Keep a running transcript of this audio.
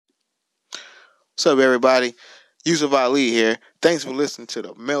What's up, everybody? Yusuf Ali here. Thanks for listening to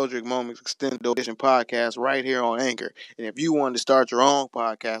the Meldrick Moments Extended Edition podcast right here on Anchor. And if you want to start your own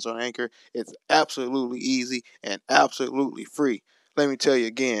podcast on Anchor, it's absolutely easy and absolutely free. Let me tell you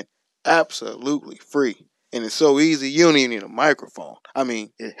again, absolutely free. And it's so easy, you don't even need a microphone. I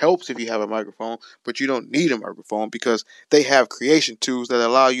mean, it helps if you have a microphone, but you don't need a microphone because they have creation tools that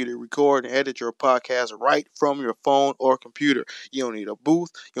allow you to record and edit your podcast right from your phone or computer. You don't need a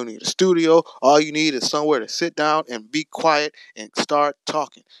booth. You don't need a studio. All you need is somewhere to sit down and be quiet and start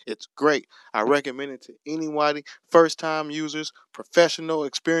talking. It's great. I recommend it to anybody, first-time users, professional,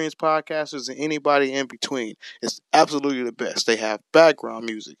 experienced podcasters, and anybody in between. It's absolutely the best. They have background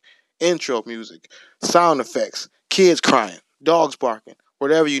music, intro music, sound effects, kids crying, dogs barking,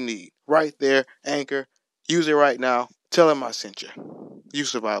 whatever you need. Right there, Anchor. Use it right now. Tell them I sent you.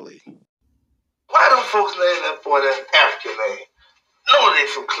 Yusuf Ali. Why don't folks name that boy that African name? No, they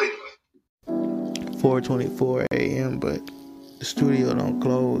from Cleveland. 4:24 a.m., but the studio don't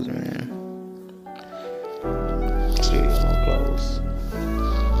close, man. Studio don't close.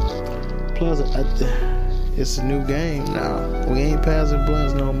 Plus, it's a new game now. We ain't passing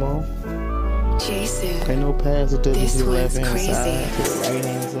blunts no more. Jason, ain't no passing to the left hand crazy. side, to the right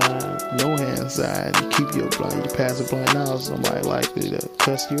hand side, no hand side. You keep your blunt. You pass a blunt now, somebody likely to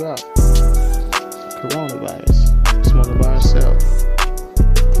cuss you out. Coronavirus. Smoking by yourself.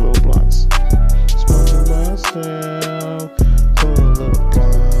 Little blunts. Smoking by yourself. Pull a little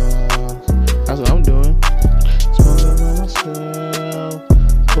blunts. That's what I'm doing. Smoking by myself.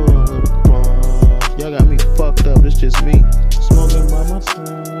 Pull a little blunts. Y'all got me fucked up. It's just me. Smoking by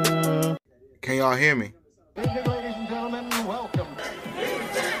myself. Can y'all hear me? Ladies and gentlemen, welcome.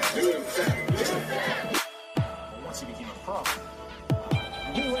 Once he became a pro,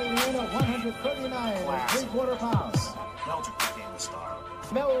 he weighed in at 139 and 3/4 pounds. Meldrick became the star.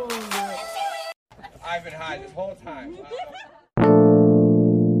 Meldrick. I've been high this whole time.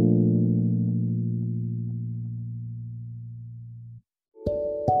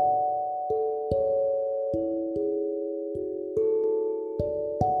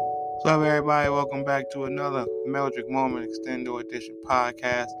 What's up, everybody? Welcome back to another Meldrick Moment Extended Edition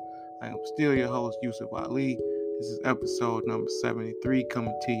podcast. I am still your host, Yusuf Ali. This is episode number 73,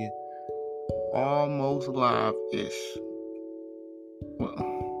 coming to you almost live-ish. Well,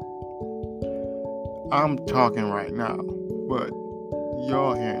 I'm talking right now, but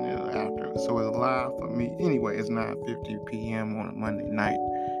y'all hearing it after, so it's live for me. Anyway, it's 9:50 p.m. on a Monday night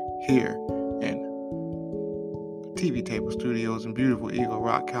here in TV Table Studios in beautiful Eagle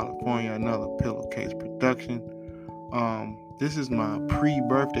Rock, California. Another Pillowcase production. This is my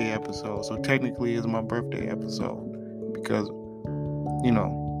pre-birthday episode, so technically it's my birthday episode because,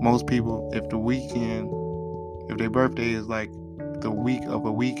 most people, if their birthday is like the week of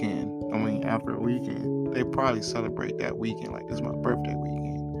a weekend, after a weekend, they probably celebrate that weekend like this is my birthday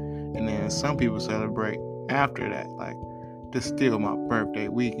weekend. And then some people celebrate after that, like this is still my birthday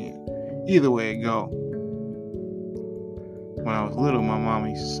weekend. Either way it go. When I was little, my mom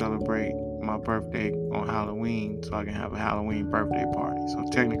used to celebrate my birthday on Halloween so I can have a Halloween birthday party. So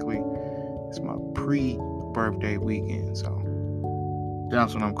technically, it's my pre-birthday weekend. So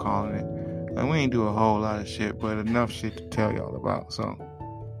that's what I'm calling it. And we ain't do a whole lot of shit, but enough shit to tell y'all about. So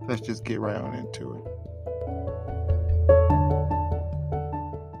let's just get right on into it.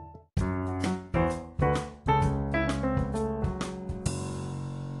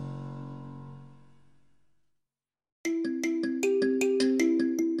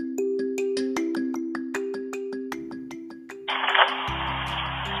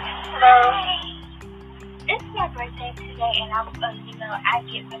 It's my birthday today, and I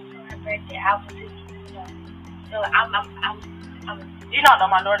get my birthday. I was just, so I'm. You don't know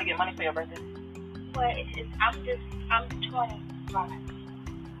my nor to get money for your birthday. Well, I'm 25.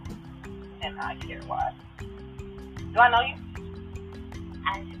 And I care why. Do I know you? I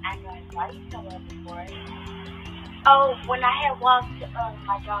know I saw you somewhere before. Oh, when I had walked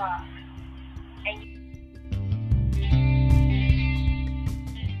my dog, and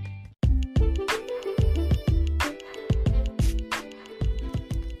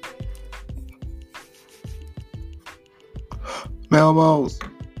Melmos,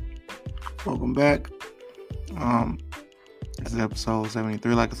 welcome back. This is episode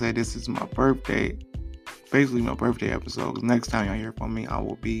 73. Like I said, this is my birthday. Basically my birthday episode. Because next time y'all hear from me, I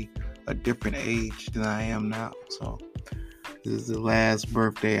will be a different age than I am now. So this is the last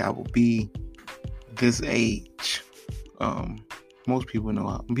birthday I will be this age. Most people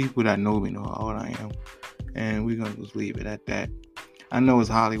people that know me know how old I am. And we're gonna just leave it at that. I know it's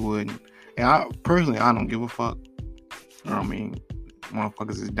Hollywood. And I don't give a fuck.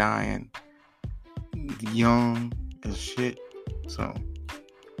 Motherfuckers is dying. young as shit. So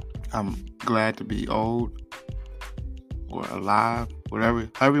I'm glad to be old or alive, whatever,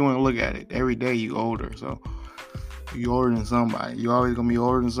 however you want to look at it. Every day you older, so you older than somebody. You always gonna be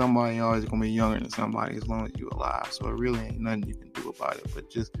older than somebody. You always gonna be younger than somebody as long as you alive. So it really ain't nothing you can do about it. But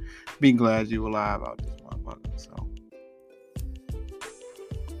just be glad you alive out this motherfucker. So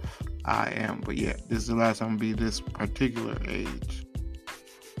I am. But yeah, this is the last time I'm gonna be this particular age.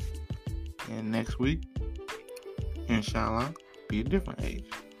 And next week, inshallah, be a different age.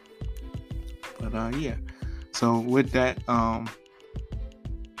 But yeah. So with that,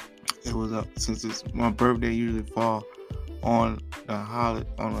 it was since it's my birthday usually fall on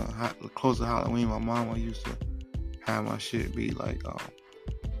the close to Halloween. My mama used to have my shit be like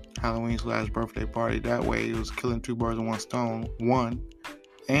Halloween / birthday party. That way it was killing two birds with one stone. One,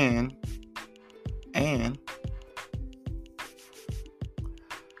 and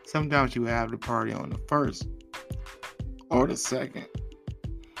sometimes you have the party on the 1st or the 2nd,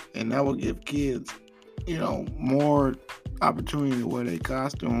 and that will give kids, more opportunity to wear their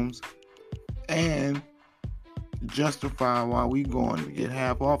costumes and justify why we going to get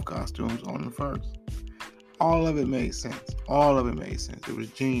half off costumes on the 1st. All of it made sense. It was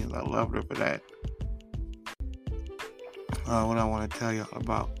genius. I loved her for that. What I want to tell y'all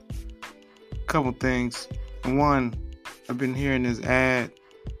about. A couple things. One, I've been hearing this ad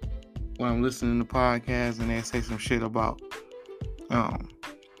when I'm listening to podcasts, and they say some shit about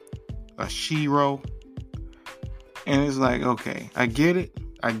a Shiro. And it's like, okay, I get it.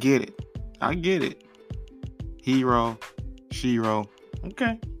 Hero, Shiro,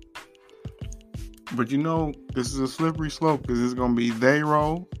 okay. But this is a slippery slope, because it's going to be they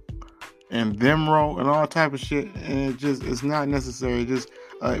roll and them roll and all type of shit. And it's not necessary.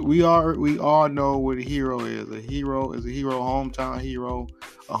 We all know what a hero is. A hero is a hero, hometown hero.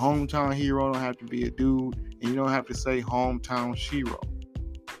 A hometown hero don't have to be a dude, and you don't have to say hometown Shiro.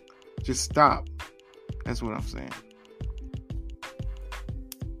 Just stop. That's what I'm saying.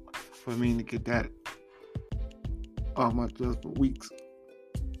 I mean to get that off my chest for weeks.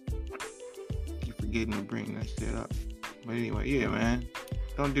 Keep forgetting to bring that shit up. But anyway, yeah, man.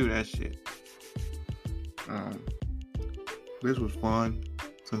 Don't do that shit. This was fun.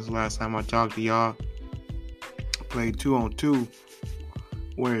 Since the last time I talked to y'all, I played 2-on-2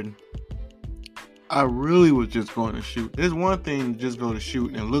 when I really was just going to shoot. There's one thing to just go to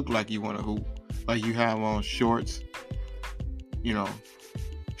shoot and look like you want to hoop. Like you have on shorts,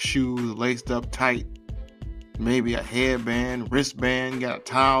 shoes laced up tight, maybe a headband, wristband, you got a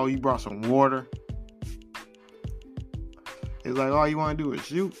towel, you brought some water. It's like all you want to do is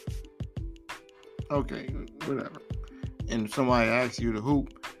shoot. Okay, whatever. And if somebody asks you to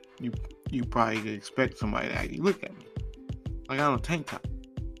hoop, you probably expect somebody to actually look at me. I got on a tank top.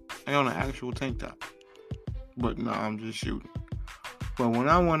 I got on an actual tank top. But no, I'm just shooting. But when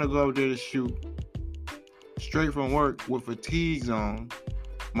I want to go up there to shoot, straight from work with fatigues on,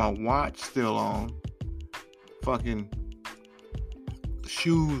 my watch still on, fucking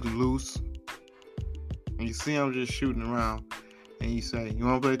shoes loose, and you see I'm just shooting around, and you say, you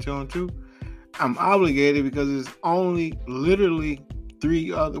want to play 2-on-2? I'm obligated because it's only literally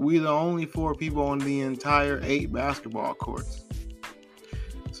we're the only 4 people on the entire 8 basketball courts.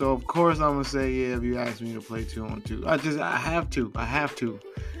 So of course I'm going to say, yeah, if you ask me to play 2-on-2. I have to.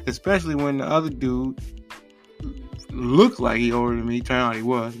 Especially when the other dude looked like he older than me. Turned out he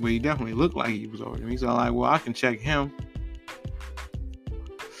was, but he definitely looked like he was older than me. So I'm like, well, I can check him.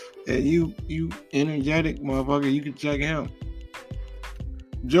 And you energetic motherfucker, you can check him.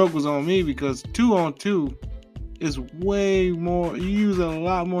 Joke was on me because 2-on-2 is way more. You use a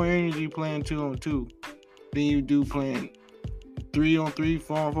lot more energy playing 2-on-2 than you do playing 3-on-3,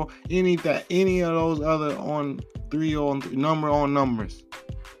 4-on-4, any of those other on 3-on-3 numbers.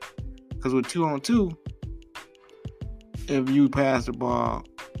 Because with 2-on-2, if you pass the ball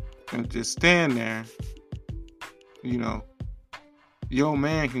and just stand there, your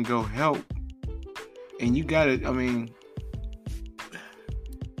man can go help. And you got it. I mean,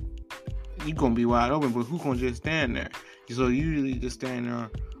 you're going to be wide open, but who's going to just stand there? So usually just stand there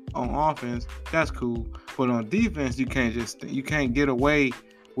on offense. That's cool. But on defense, you can't get away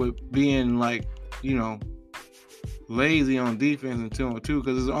with being like, lazy on defense in 2-on-2,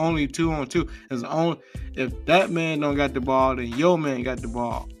 because it's only 2-on-2. If that man don't got the ball, then your man got the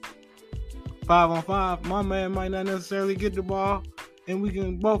ball. 5-on-5, my man might not necessarily get the ball, and we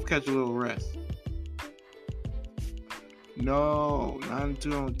can both catch a little rest. No, not in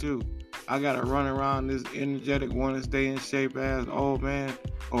 2-on-2. I gotta run around this energetic, want to stay in shape ass old man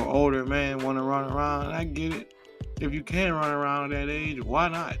or older man, want to run around. I get it. If you can run around at that age, why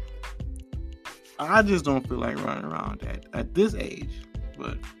not? I just don't feel like running around at this age.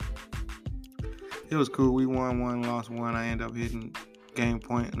 But it was cool. We won one, lost one. I ended up hitting game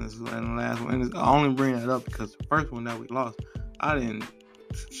point in the last one. And I only bring that up because the first one that we lost, I didn't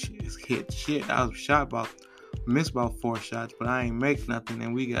hit shit. I was missed about 4 shots, but I ain't make nothing.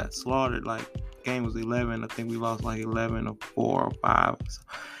 And we got slaughtered. Like, game was 11. I think we lost like 11 or 4 or 5.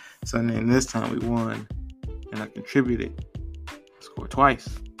 So then this time we won. And I contributed. Scored twice.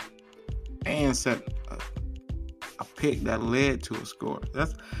 And set a pick that led to a score.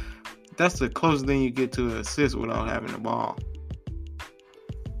 That's the closest thing you get to an assist without having the ball.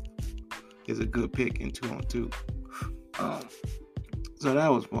 It's a good pick in 2-on-2. So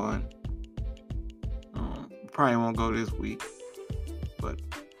that was fun. Probably won't go this week, but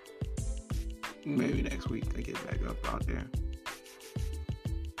maybe next week I get back up out there.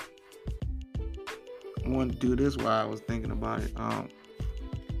 I wanted to do this while I was thinking about it.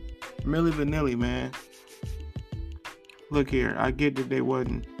 Milli Vanilli, man. Look here, I get that they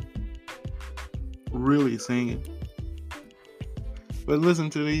wasn't really singing, but listen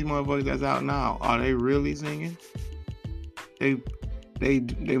to these motherfuckers that's out now. Are they really singing? They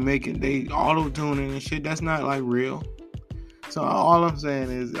auto-tuning and shit. That's not like real. So all I'm saying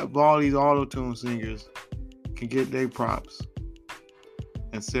is, if all these auto-tune singers can get their props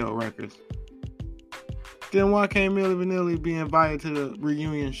and sell records, then why can't Milli Vanilli be invited to the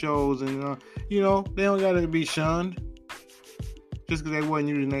reunion shows and they don't gotta be shunned just because they wasn't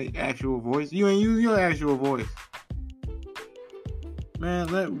using their actual voice. You ain't using your actual voice. Man,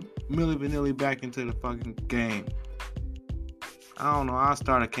 let Milli Vanilli back into the fucking game. I don't know. I'll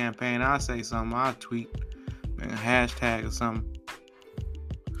start a campaign. I'll say something. I'll tweet. Man, hashtag or something.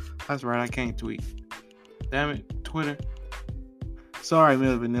 That's right. I can't tweet. Damn it. Twitter. Sorry,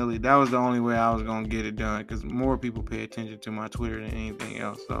 Milli Vanilli. That was the only way I was going to get it done, because more people pay attention to my Twitter than anything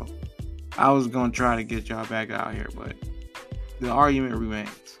else. So I was going to try to get y'all back out here, but the argument remains,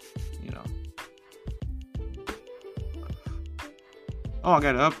 Oh, I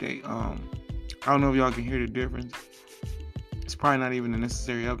got an update. I don't know if y'all can hear the difference. It's probably not even a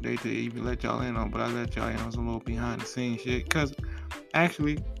necessary update to even let y'all in on, but I let y'all in on some little behind the scenes shit. Because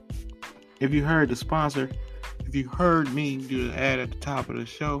actually, if you heard the sponsor, if you heard me do the ad at the top of the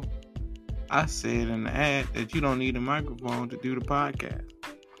show, I said in the ad that you don't need a microphone to do the podcast.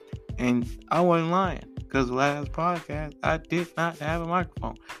 And I wasn't lying, because the last podcast, I did not have a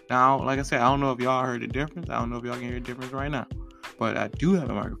microphone. Now, like I said, I don't know if y'all heard the difference. I don't know if y'all can hear the difference right now. But I do have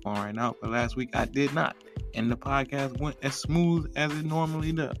a microphone right now. But last week, I did not. And the podcast went as smooth as it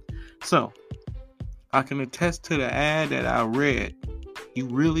normally does. So, I can attest to the ad that I read. You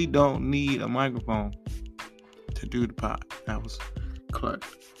really don't need a microphone to do the pod. That was Clark.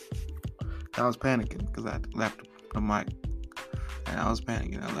 I was panicking because I left the mic. And I was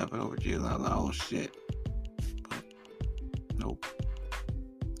panicking. I left it over Jill. I was like, oh shit. But, nope.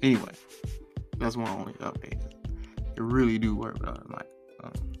 Anyway, that's my only update. It really do work without a mic.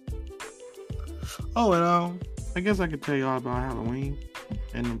 I guess I could tell y'all about Halloween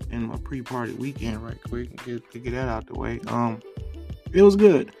and my pre-party weekend right quick and get that out the way. It was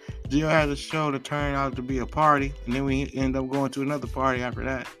good. Jill had a show that turned out to be a party, and then we ended up going to another party after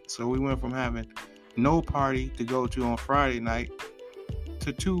that. So we went from having no party to go to on Friday night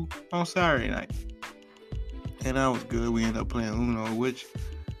to 2 on Saturday night. And that was good. We ended up playing Uno, which,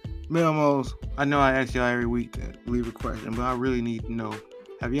 Melmos, I know I ask y'all every week to leave a question, but I really need to know,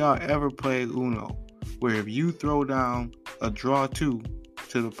 have y'all ever played Uno where if you throw down a draw 2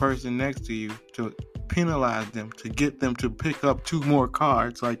 to the person next to you to penalize them, to get them to pick up 2 more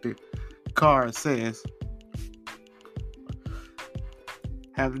cards like the card says,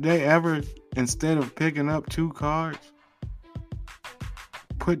 have they ever, instead of picking up 2 cards,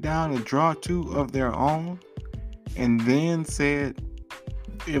 put down a draw 2 of their own and then said,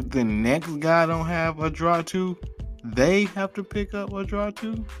 if the next guy don't have a draw 2, they have to pick up a draw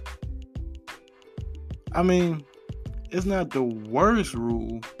 2? I mean, it's not the worst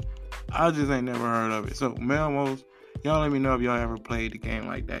rule. I just ain't never heard of it. So, Melmos, y'all let me know if y'all ever played the game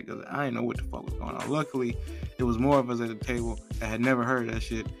like that, because I didn't know what the fuck was going on. Luckily, it was more of us at the table that had never heard of that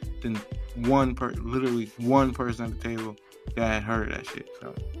shit than literally one person at the table that had heard of that shit.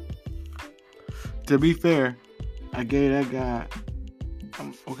 So, to be fair, I gave that guy,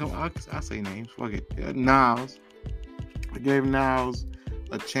 I say names, fuck it, Niles. I gave Niles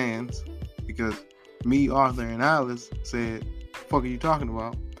a chance because me, Arthur, and Alice said, fuck are you talking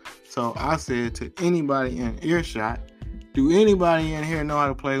about? So I said to anybody in earshot, do anybody in here know how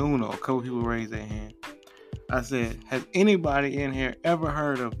to play Uno? A couple people raised their hand. I said, has anybody in here ever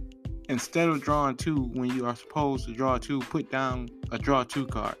heard of, instead of drawing 2 when you are supposed to draw 2, put down a draw 2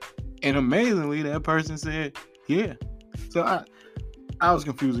 card? And amazingly, that person said, yeah. So I was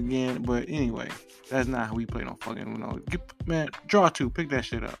confused again, but anyway, that's not how we play no fucking Uno. Man, draw 2, pick that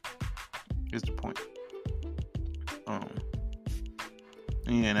shit up. Is the point.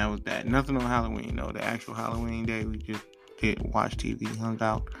 Yeah, that was that. Nothing on Halloween, though. The actual Halloween day, we just did watch TV, hung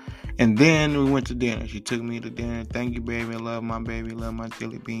out. And then we went to dinner. She took me to dinner. Thank you, baby. I love my baby. Love my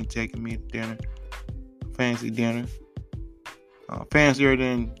jelly bean taking me to dinner. Fancy dinner. Fancier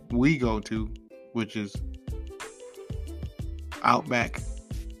than we go to, which is Outback.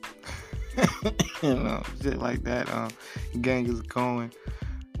 Shit like that. Genghis Khan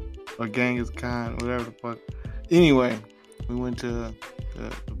or Genghis Khan, whatever the fuck. Anyway, we went to the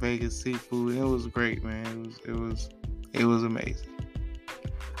Vegas seafood. It was great, man. It was amazing.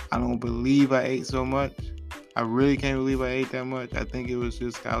 I don't believe I ate so much. I really can't believe I ate that much. I think it was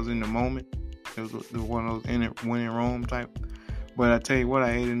just I was in the moment. It was one of those when in Rome type. But I tell you what,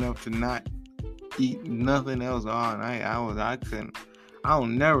 I ate enough to not eat nothing else all night. I couldn't. I'll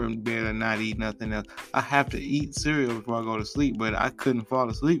never be able to not eat nothing else. I have to eat cereal before I go to sleep, but I couldn't fall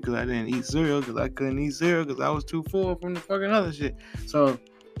asleep because I didn't eat cereal because I couldn't eat cereal because I was too full from the fucking other shit. So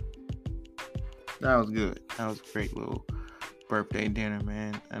that was good. That was a great little birthday dinner,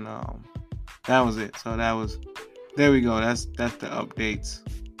 man. And that was it. So there we go. That's the updates.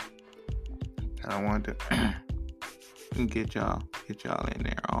 I wanted to get y'all in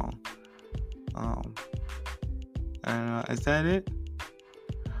there on. Is that it?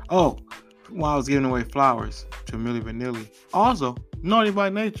 Oh, while I was giving away flowers to Milli Vanilli. Also, Naughty by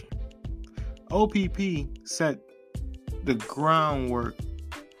Nature. OPP set the groundwork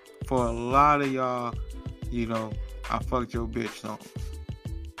for a lot of y'all, I fucked your bitch songs.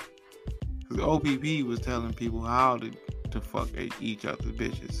 Because OPP was telling people how to fuck each other's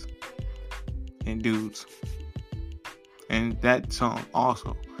bitches and dudes. And that song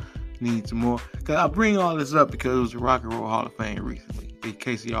also needs more. Because I bring all this up because it was the Rock and Roll Hall of Fame recently. In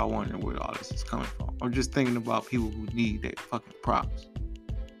case y'all wondering where all this is coming from. I'm just thinking about people who need their fucking props.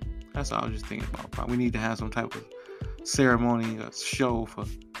 That's all I was just thinking about. We need to have some type of ceremony, a show for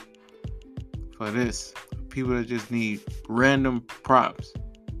this. People that just need random props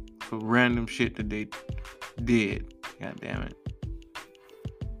for random shit that they did. God damn it.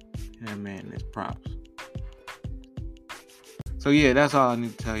 Yeah, man, there's props. So yeah, that's all I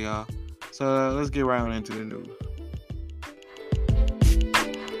need to tell y'all. So let's get right on into the news.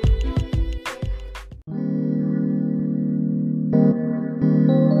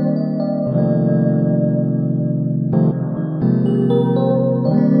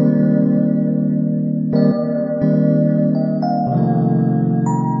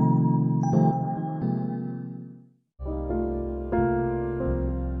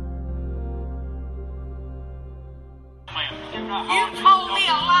 You told me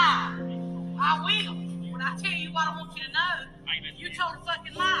a lie. I will. When I tell you what I want you to know, you told a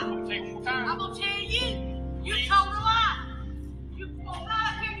fucking lie. I'm gonna tell you. You told a lie. You told a lie.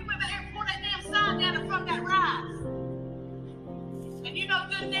 I tell you went back there and pulled that damn sign down in front of that rise. And you know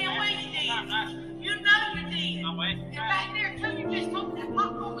good damn well you did. You know you did. And back there too, you just told me that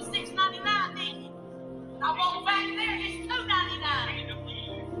popcorn was $6.99, didn't you? And I walked back there and it's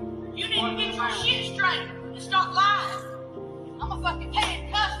 $2.99. You need to get your shit straight and start lying. I'm a fucking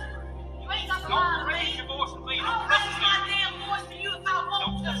paying customer. You ain't got to lie to me. I'll raise my damn voice to you if I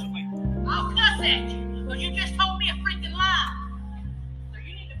want to. I'll cuss at you, because you just told me a freaking lie. So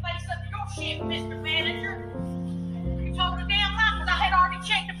you need to face up to your shit, Mr. Manager. You told a damn lie, because I had already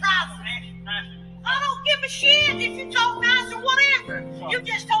checked the prices. I don't give a shit if you talk nice or whatever. You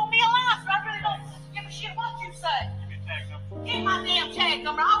just told me a lie, so I really don't give a shit what you say. Get my damn tag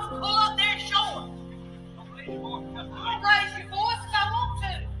number. I'll pull up there and show them. I'll raise your voice if I want to.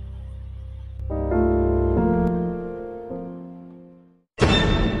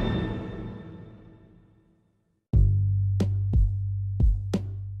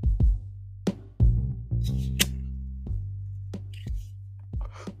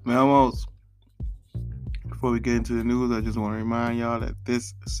 Memos. Before we get into the news, I just want to remind y'all that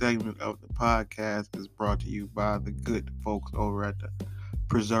this segment of the podcast is brought to you by the good folks over at the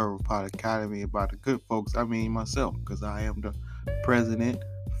Preserve Pod Academy. By the good folks, I mean myself, because I am the president,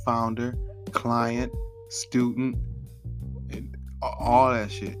 founder, client, student, and all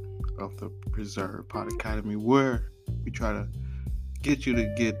that shit of the Preserve Pod Academy, where we try to get you to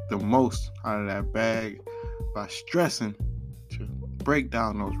get the most out of that bag by stressing to break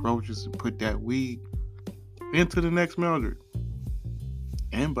down those roaches and put that weed into the next Meldrick,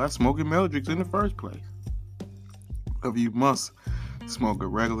 and by smoking Meldricks in the first place. If you must smoke a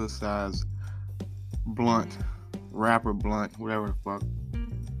regular size blunt, wrapper blunt, whatever the fuck,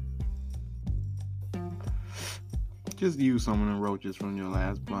 just use some of the roaches from your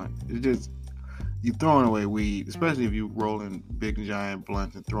last blunt. It's just, you throwing away weed, especially if you rolling big giant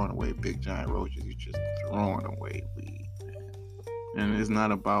blunts and throwing away big giant roaches. You just throwing away weed, man. And it's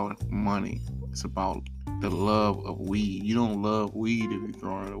not about money. It's about the love of weed. You don't love weed if you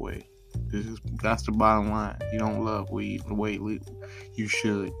throw it away. That's the bottom line. You don't love weed the way you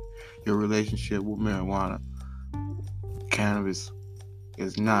should. Your relationship with marijuana, cannabis,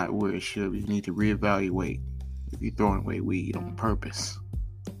 is not where it should be. You need to reevaluate if you're throwing away weed on purpose.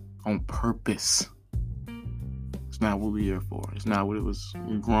 On purpose. It's not what we're here for. It's not what it was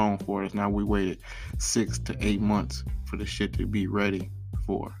grown for. It's not what we waited 6 to 8 months for the shit to be ready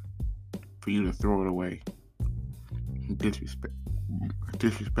for you to throw it away.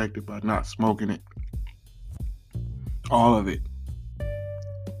 Disrespected by not smoking it. All of it.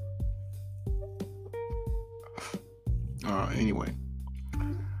 Anyway.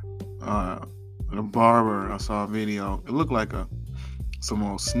 The barber, I saw a video. It looked like some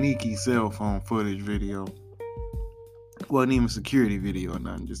old sneaky cell phone footage video. It wasn't even security video or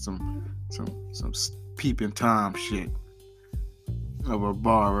nothing. Just some peeping Tom shit of a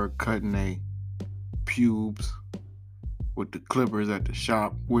barber cutting a pubes with the clippers at the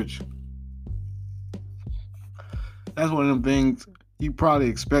shop, which that's one of them things you probably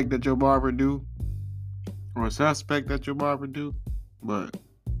expect that your barber do, or suspect that your barber do, but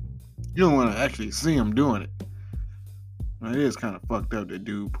you don't want to actually see him doing it. It is kind of fucked up that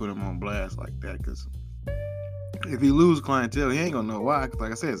dude put him on blast like that, because if he lose clientele, he ain't gonna know why. Cause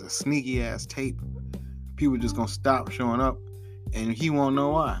like I said, it's a sneaky ass tape. People just gonna stop showing up, and he won't know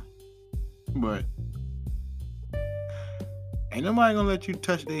why. But ain't nobody gonna let you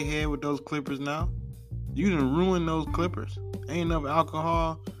touch their head with those clippers now. You done ruined those clippers. Ain't enough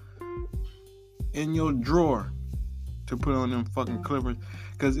alcohol in your drawer to put on them fucking clippers.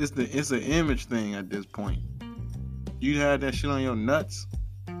 Cause it's an image thing at this point. You had that shit on your nuts.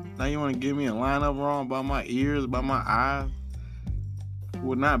 Now you want to give me a lineup wrong by my ears, by my eyes?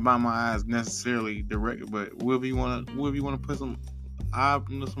 Well, not by my eyes necessarily direct, but if you want to put some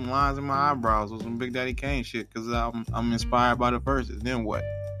lines in my eyebrows or some Big Daddy Kane shit, because I'm inspired by the verses. Then what?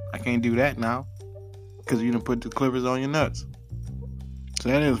 I can't do that now because you done put the clippers on your nuts. So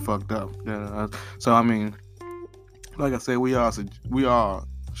that is fucked up. So I mean, like I said, we all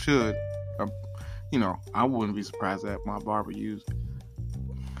should. I wouldn't be surprised that my barber used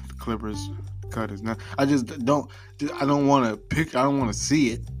the clippers to cut his nuts. I don't want to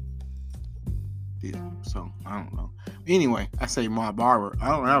see it. Yeah, so I don't know. Anyway, I say my barber. I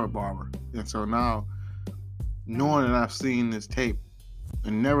don't have a barber. And so now, knowing that I've seen this tape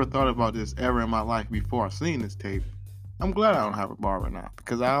and never thought about this ever in my life before I seen this tape, I'm glad I don't have a barber now,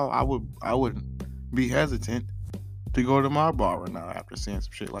 because I would be hesitant to go to my barber now after seeing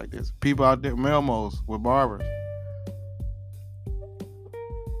some shit like this. People out there, Melmos with barbers.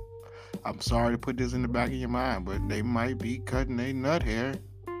 I'm sorry to put this in the back of your mind, but they might be cutting their nut hair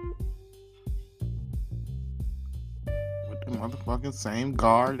with the motherfucking same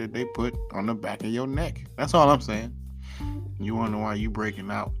guard that they put on the back of your neck. That's all I'm saying. You wonder why you breaking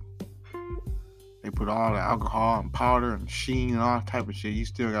out. They put all the alcohol and powder and sheen and all type of shit. You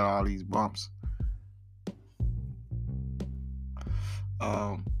still got all these bumps.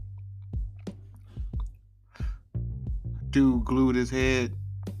 Dude glued his head.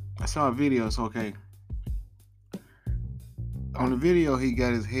 I saw a video. It's okay. On the video, he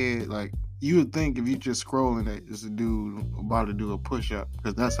got his head like, you would think if you just scrolling that it's a dude about to do a push-up,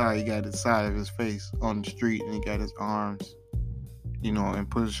 because that's how he got the side of his face on the street, and he got his arms, in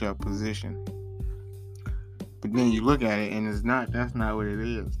push-up position. But then you look at it, and that's not what it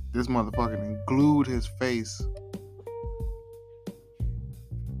is. This motherfucker glued his face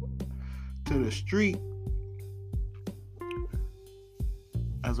to the street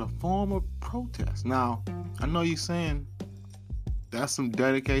as a form of protest. Now, I know you're saying that's some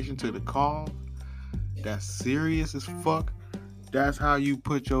dedication to the cause. That's serious as fuck. That's how you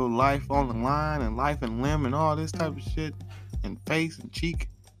put your life on the line, and life and limb and all this type of shit, and face and cheek.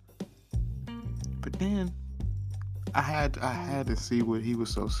 But then I had to see what he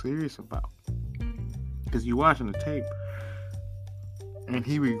was so serious about, because you watching the tape and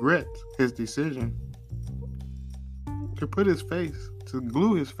he regrets his decision to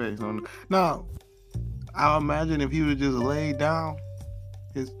glue his face on. Now, I imagine if he would just lay down,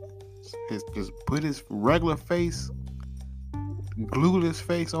 just put his regular face, glued his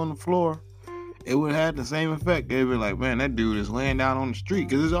face on the floor, it would have the same effect. They'd be like, man, that dude is laying down on the street,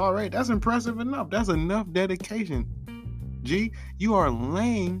 because it's all right. That's impressive enough. That's enough dedication. G, you are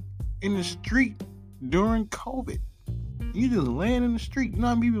laying in the street during COVID. You just laying in the street. You know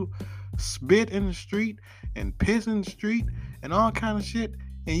how many people spit in the street and piss in the street and all kind of shit,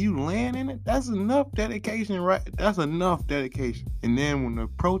 and you land in it, that's enough dedication, right? That's enough dedication. And then when the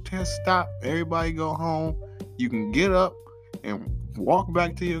protests stop, everybody go home, you can get up and walk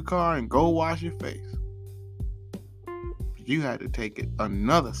back to your car and go wash your face. You had to take it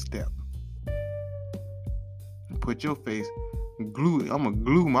another step and put your face, glue it. I'm gonna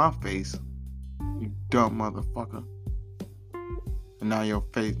glue my face, you dumb motherfucker. And now your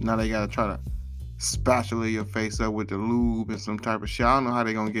face, now they gotta try to spatula your face up with the lube and some type of shit. I don't know how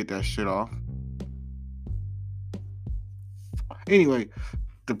they gonna get that shit off. Anyway,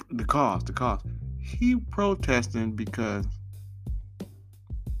 the cause. He protesting because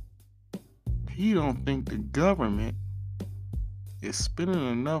he don't think the government is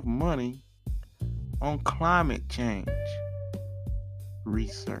spending enough money on climate change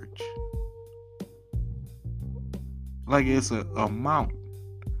research. Like it's an amount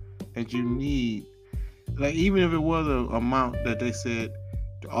that you need. Like even if it was an amount that they said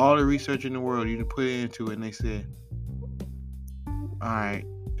all the research in the world you can put into it, and they said, alright,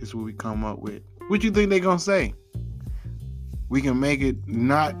 this is what we come up with. What you think they gonna say? We can make it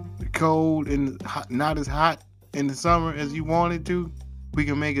not cold and not as hot in the summer as you want it to. We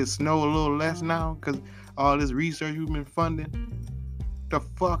can make it snow a little less now because all this research we've been funding. The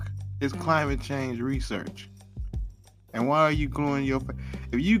fuck is climate change research? And why are you gluing your face?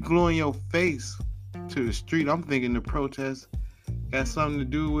 If you gluing your face to the street, I'm thinking the protest got something to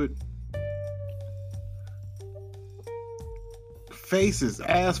do with faces,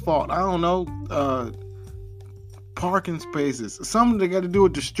 asphalt, I don't know, parking spaces, something that got to do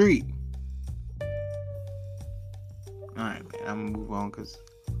with the street. Alright, man, I'm gonna move on because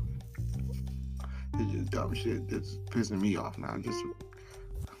it's just dumb shit that's pissing me off now. Just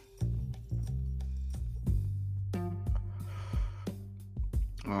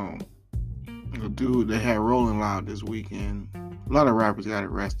the dude they had Rolling Loud this weekend. A lot of rappers got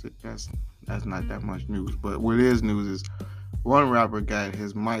arrested. That's not that much news. But what is news is one rapper got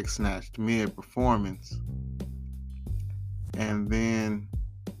his mic snatched mid-performance. And then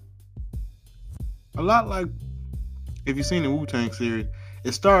a lot like if you've seen the Wu-Tang series,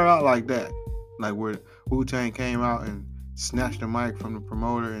 it started out like that. Like where Wu-Tang came out and snatched the mic from the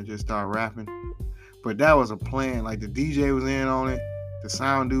promoter and just started rapping. But that was a plan. Like the DJ was in on it. The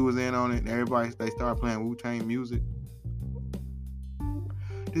sound dude was in on it, and they started playing Wu-Tang music.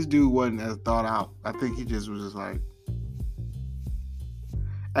 This dude wasn't as thought out. I think he just was just like,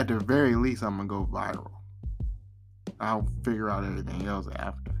 at the very least, I'm gonna go viral. I'll figure out everything else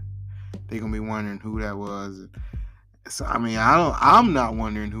after. They're gonna be wondering who that was. So I mean, I'm not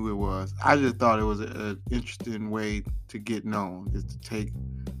wondering who it was. I just thought it was an interesting way to get known, is to take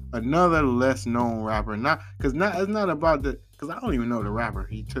another less known rapper. It's not about the. Because I don't even know the rapper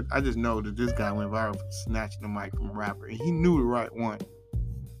he took. I just know that this guy went viral for snatching the mic from a rapper. And he knew the right one.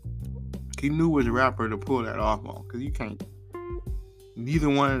 He knew which rapper to pull that off on. Because you can't. Neither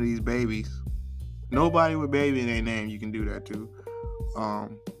one of these babies. Nobody with baby in their name you can do that to.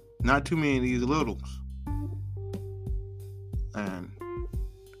 Not too many of these littles. And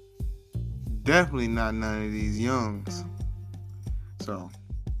definitely not none of these youngs. So.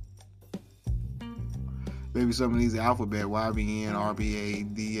 Maybe some of these alphabet, YBN,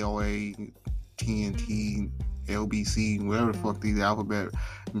 RBA, DOA, TNT, LBC, whatever the fuck these alphabet,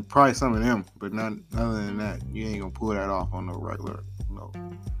 probably some of them, but not other than that, you ain't gonna pull that off on no regular. No,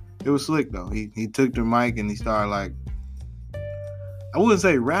 it was slick though. He took the mic and he started like, I wouldn't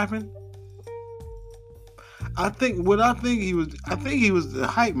say rapping. I think he was the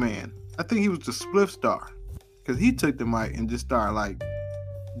hype man. I think he was the spliff star, because he took the mic and just started like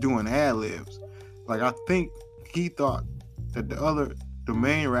doing ad libs. Like, I think he thought that the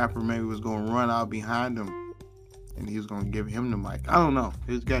main rapper maybe was going to run out behind him and he was going to give him the mic. I don't know.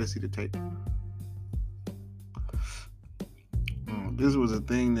 You just got to see the tape. This was a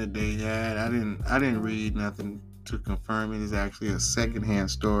thing that they had. I didn't read nothing to confirm it. It's actually a secondhand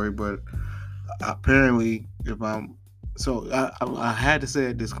story, but apparently, I had to say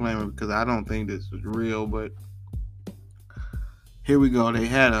a disclaimer because I don't think this was real, but here we go. They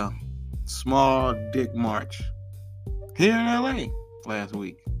had a small dick march here in LA last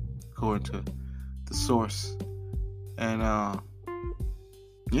week, according to the source. And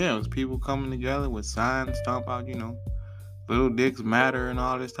it was people coming together with signs talking about, little dicks matter and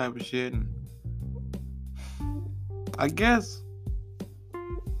all this type of shit. And I guess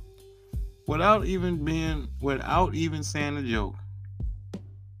without even saying a joke,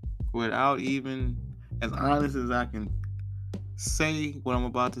 without even as honest as I can say what I'm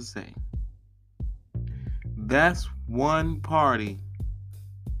about to say, that's one party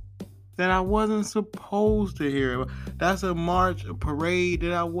that I wasn't supposed to hear about. That's a march, a parade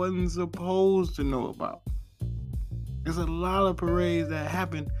that I wasn't supposed to know about. There's a lot of parades that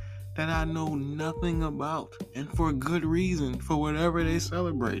happen that I know nothing about, and for good reason, for whatever they're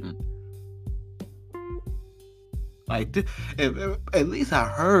celebrating. Like, at least I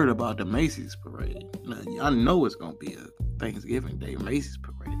heard about the Macy's parade. I know it's gonna be a Thanksgiving Day Macy's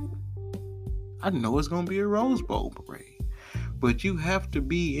parade. I know it's gonna be a Rose Bowl parade. But you have to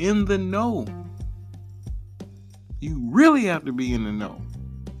be in the know. You really have to be in the know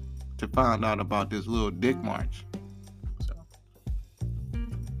to find out about this little dick march. So,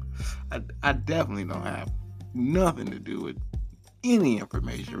 I definitely don't have nothing to do with any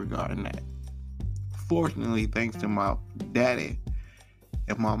information regarding that. Fortunately, thanks to my daddy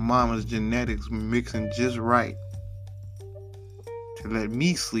and my mama's genetics mixing just right to let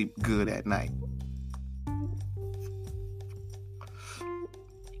me sleep good at night.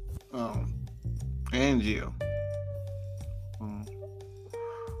 And jail.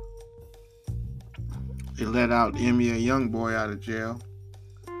 They let out NBA Youngboy out of jail.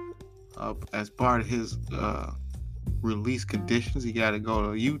 As part of his release conditions, he got to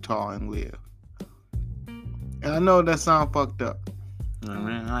go to Utah and live. And I know that sounds fucked up.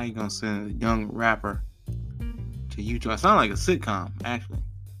 Man, how you gonna send a young rapper to Utah? It sounds like a sitcom, actually.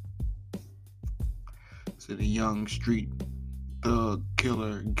 So the young street thug,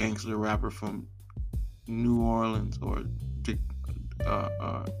 killer, gangster rapper from New Orleans or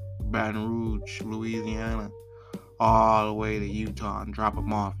Baton Rouge, Louisiana, all the way to Utah and drop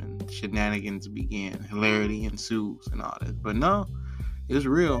him off, and shenanigans begin. Hilarity ensues and all this. But no, it's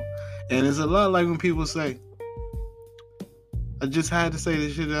real. And it's a lot like when people say, I just had to say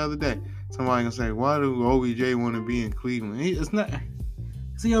this shit the other day. Somebody gonna say, why do OBJ want to be in Cleveland? It's not.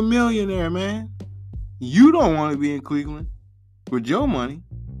 Is he a millionaire, man? You don't want to be in Cleveland with your money.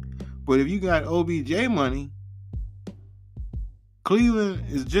 But if you got OBJ money, Cleveland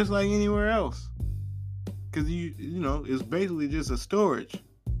is just like anywhere else. Because, you know, it's basically just a storage.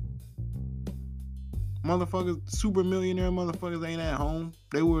 Motherfuckers, super millionaire motherfuckers ain't at home.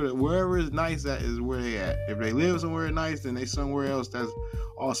 They were wherever it's nice at is where they at. If they live somewhere nice, then they somewhere else that's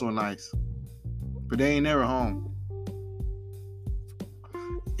also nice. But they ain't never home.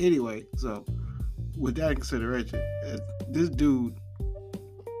 Anyway, so with that consideration, this dude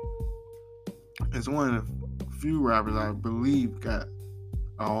is one of the few rappers I believe got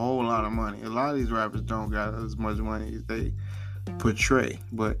a whole lot of money. A lot of these rappers don't got as much money as they portray,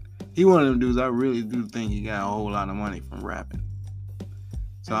 but he one of them dudes I really do think he got a whole lot of money from rapping.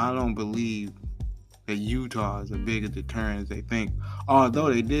 So I don't believe that Utah is as big a deterrent as they think.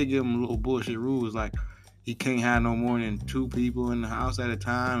 Although they did give him little bullshit rules like he can't have no more than 2 people in the house at a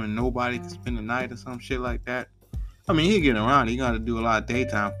time and nobody can spend the night or some shit like that. I mean, he getting around. He got to do a lot of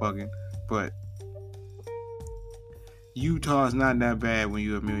daytime fucking, but Utah is not that bad when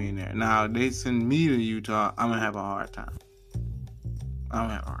you're a millionaire. Now, if they send me to Utah, I'm going to have a hard time.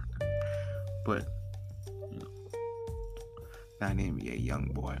 But, you know, not NBA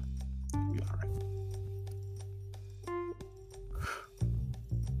Youngboy. Be alright.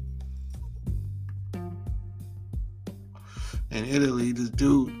 In Italy, this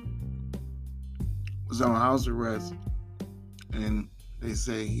dude was on house arrest, and they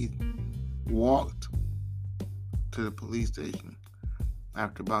say he walked to the police station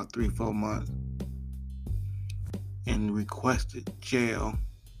after about 3-4 months and requested jail,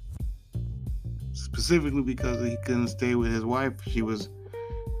 specifically because he couldn't stay with his wife. He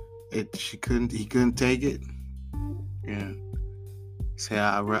couldn't take it. And he said,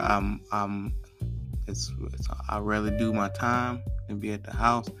 I'd rather do my time than be at the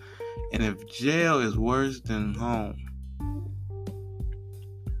house. And if jail is worse than home,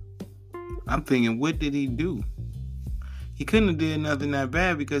 I'm thinking, what did he do? He couldn't have did nothing that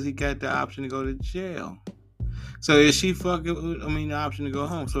bad because he got the option to go to jail. So is she the option to go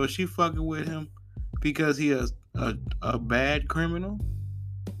home. So is she fucking with him because he is a bad criminal?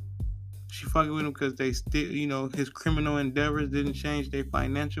 She fucking with him because they still, his criminal endeavors didn't change their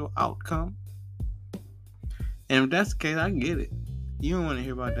financial outcome? And if that's the case, I get it. You don't want to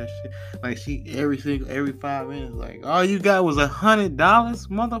hear about that shit. Like, she every 5 minutes, like, all you got was $100,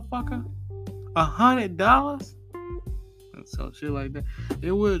 motherfucker? $100? And so shit like that.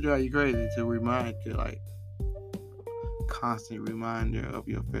 It will drive you crazy to remind you, like, constant reminder of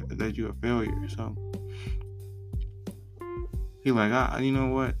that you're a failure. So he like, you know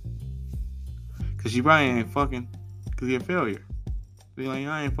what? Cause you probably ain't fucking, cause you're a failure. Be like,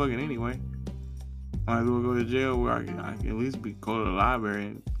 I ain't fucking anyway. Might as well go to jail where I can at least go to the library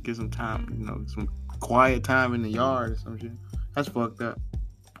and get some time, some quiet time in the yard or some shit. That's fucked up.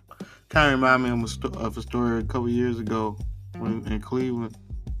 Kind of remind me of a story a couple years ago when in Cleveland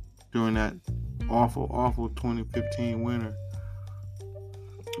during that awful 2015 winter.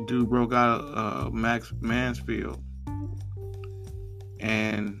 Dude broke out of Max Mansfield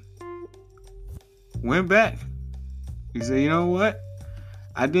and went back. He said, "You know what?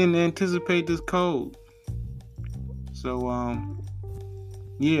 I didn't anticipate this cold. So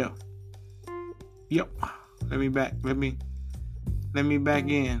yeah. Yep. Let me back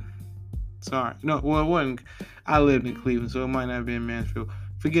in. Sorry. No, well, it wasn't. I lived in Cleveland, so it might not have been Mansfield.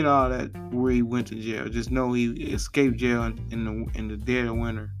 Forget all that where he went to jail. Just know he escaped jail in the dead of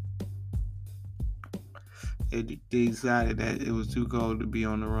winter. They decided that it was too cold to be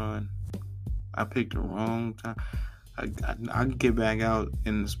on the run. I picked the wrong time. I could get back out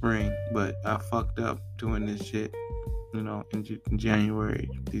in the spring, but I fucked up doing this shit, in January,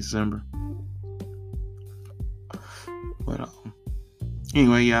 December. But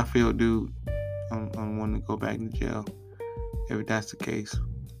anyway, yeah, I feel, dude, I'm wanting to go back to jail if that's the case.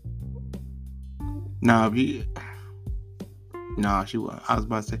 She wasn't. I was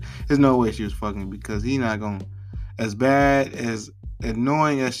about to say, there's no way she was fucking, because he's not gonna, as bad as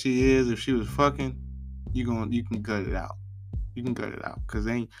annoying as she is, if she was fucking, you can cut it out. You can cut it out, because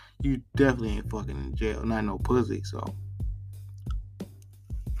you definitely ain't fucking in jail, not no pussy. So,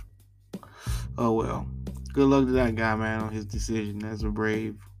 oh well. Good luck to that guy, man, on his decision. That's a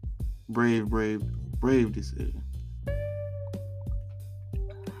brave decision.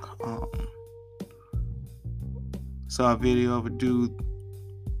 Saw a video of a dude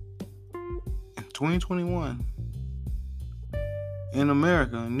in 2021 in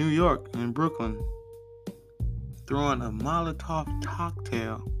America, in New York, in Brooklyn, throwing a Molotov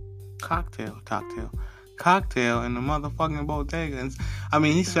cocktail in the motherfucking bodega. And,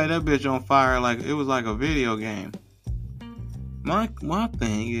 he set that bitch on fire like it was like a video game. My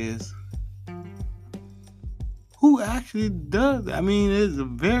thing is, who actually does that? It's a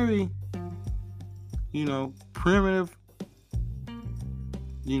very, primitive,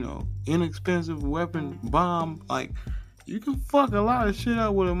 inexpensive weapon, bomb. Like, you can fuck a lot of shit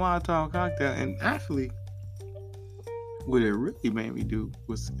up with a Molotov cocktail. And actually, what it really made me do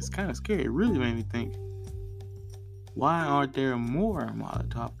was, it's kind of scary. It really made me think, why aren't there more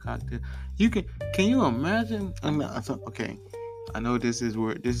Molotov cocktails? Can you imagine? Okay, I know this is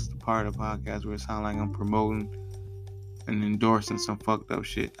the part of the podcast where it sounds like I'm promoting and endorsing some fucked up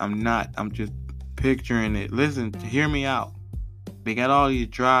shit. I'm not. I'm just picturing it. Listen, hear me out. They got all these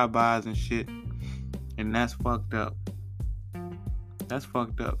drive-bys and shit, and that's fucked up. That's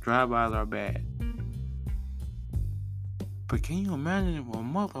fucked up. Drive-bys are bad. But can you imagine if a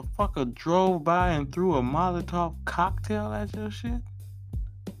motherfucker drove by and threw a Molotov cocktail at your shit?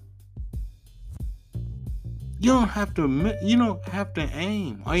 You don't have to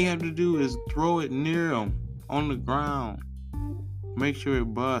aim. All you have to do is throw it near them on the ground. Make sure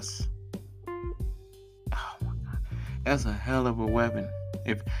it busts. Oh my God. That's a hell of a weapon.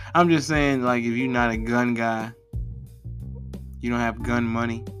 If I'm just saying, like, if you're not a gun guy, you don't have gun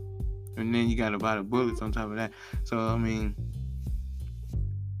money, and then you gotta buy the bullets on top of that. So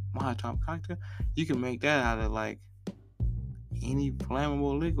Molotov cocktail, you can make that out of like any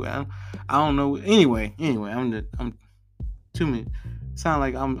flammable liquid. I don't know. Anyway, I'm too many. Sound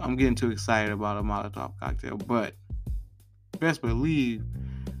like I'm getting too excited about a Molotov cocktail, but best believe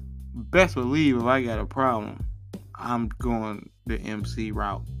if I got a problem, I'm going the MC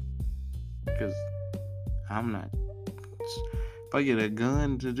route, because I'm not. If I get a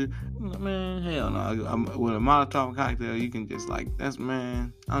gun to do, man, hell no. With a Molotov cocktail, you can just I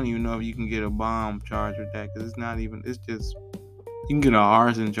don't even know if you can get a bomb charge with that, because it's just, you can get an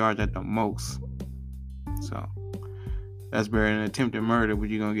arson charge at the most. So, that's better than attempted murder, but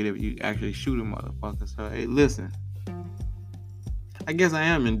you're going to get if you actually shoot a motherfucker. So, hey, listen. I guess I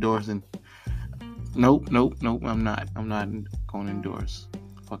am endorsing. Nope, I'm not. I'm not going to endorse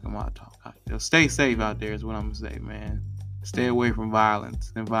fucking Molotov cocktail. Stay safe out there is what I'm going to say, man. Stay away from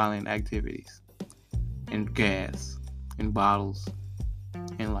violence and violent activities, and gas, and bottles,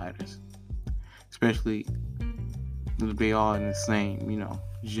 and lighters. Especially if they all in the same,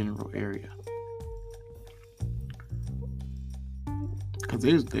 general area. Because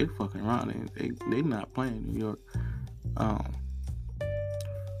they fucking around. They not playing in New York.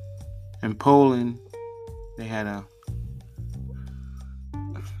 In Poland, they had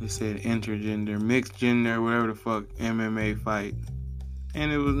they said intergender, mixed gender, whatever the fuck, MMA fight.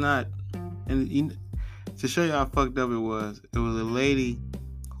 And it was not, and to show you how fucked up it was a lady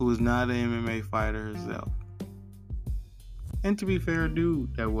who was not an MMA fighter herself. And to be fair,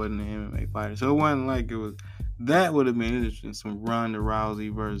 dude, that wasn't an MMA fighter. So it wasn't like it was, that would have been interesting, some Ronda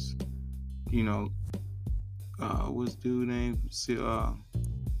Rousey versus what's dude name?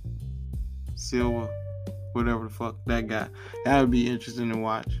 Silva, whatever the fuck, that guy. That would be interesting to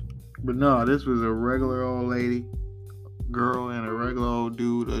watch. But no, this was a regular old lady, girl, and a regular old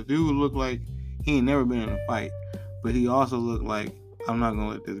dude. A dude looked like he ain't never been in a fight, but he also looked like, I'm not gonna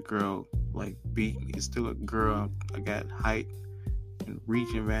let this girl like beat me. It's still a girl. I got height and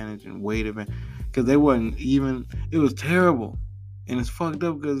reach advantage and weight advantage, because they wasn't even. It was terrible, and it's fucked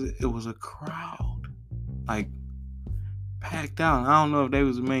up because it was a crowd, like packed out. I don't know if they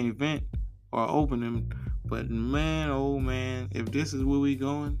was the main event or opening, but man, oh man, if this is where we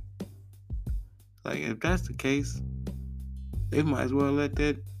going, like if that's the case, they might as well let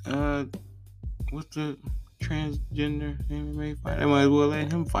that what's the transgender MMA fight? They might as well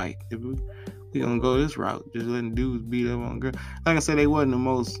let him fight. If we gonna go this route, just letting dudes beat up on girls. Like I said, they wasn't the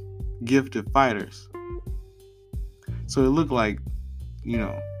most gifted fighters, so it looked like,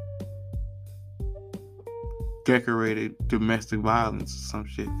 decorated domestic violence or some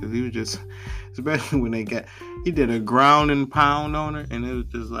shit. Cause he was just, especially when he did a ground and pound on her, and it was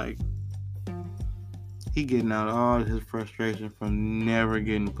just like he getting out all his frustration from never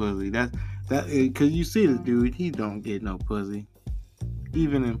getting pussy. That cause you see this dude, he don't get no pussy,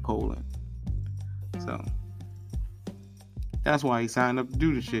 even in Poland. So that's why he signed up to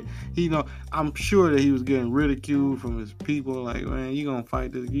do the shit. I'm sure that he was getting ridiculed from his people. Like, man, you gonna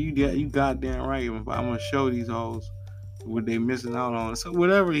fight this? You goddamn right. I'm gonna show these hoes what they missing out on. So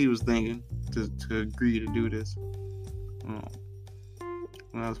whatever he was thinking to agree to do this,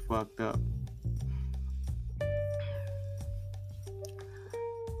 that's fucked up.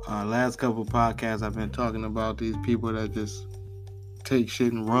 Last couple podcasts I've been talking about these people that just take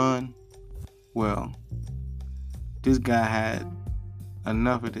shit and run. Well, this guy had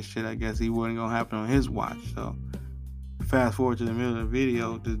enough of this shit. I guess he wasn't gonna happen on his watch. So fast forward to the middle of the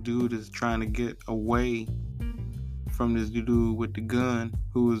video, this dude is trying to get away from this dude with the gun,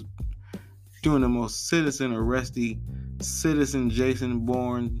 who was doing the most citizen Jason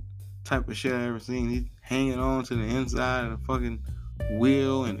Bourne type of shit I ever seen. He's hanging on to the inside of the fucking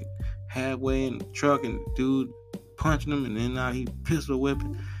wheel and halfway in the truck, and the dude punching him, and then now he pistol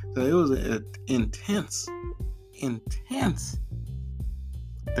whipping. So it was an intense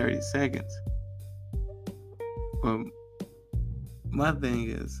 30 seconds. But my thing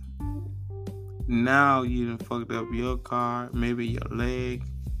is, now you done fucked up your car, maybe your leg,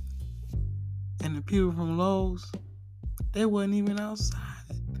 and the people from Lowe's, they wasn't even outside.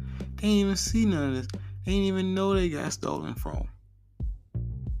 They didn't even see none of this. They didn't even know they got stolen from.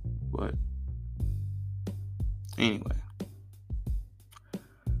 But anyway,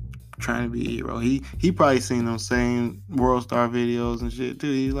 trying to be a hero. He probably seen them same World Star videos and shit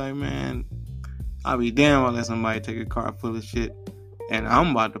too. He's like, man, I'll be damned if I let somebody take a car full of shit and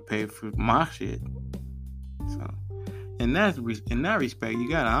I'm about to pay for my shit. So, in that respect, you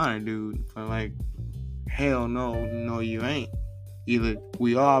gotta honor dude. For like, hell no, you ain't. Either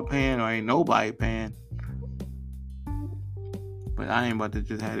we all paying or ain't nobody paying. But I ain't about to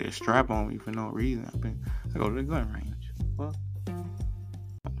just have that strap on me for no reason. I go to the gun range. Well,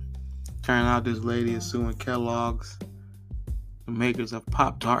 turns out this lady is suing Kellogg's, the makers of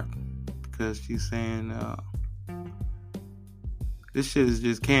Pop-Tart, because she's saying this shit is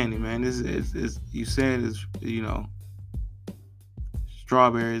just candy, man. This is you said it's,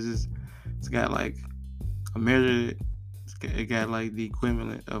 strawberries. It's got like a measure. It got like the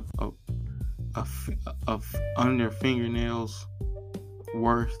equivalent of under fingernails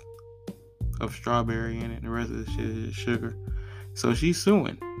worth of strawberry in it, and the rest of the shit is sugar. So she's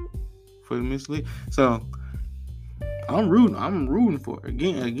suing for the mislead. So I'm rooting for it.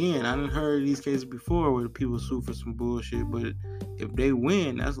 Again, I done heard these cases before where the people sue for some bullshit, but if they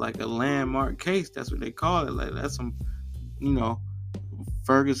win, that's like a landmark case. That's what they call it. Like, that's some,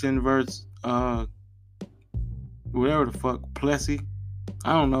 Ferguson versus whatever the fuck, Plessy.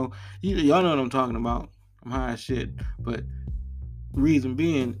 I don't know. Y'all know what I'm talking about. I'm high as shit. But reason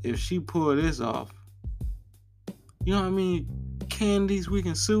being, if she pull this off, you know what I mean? Candies we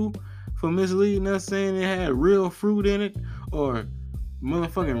can sue for misleading us, saying it had real fruit in it, or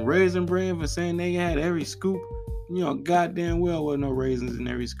motherfucking Raisin Bran for saying they had every scoop. Goddamn well wasn't no raisins in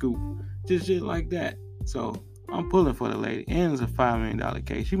every scoop. Just shit like that. So I'm pulling for the lady. And it's a $5 million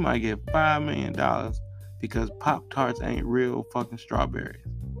case. She might get $5 million because Pop-Tarts ain't real fucking strawberries,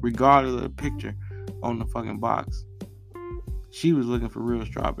 regardless of the picture on the fucking box. She was looking for real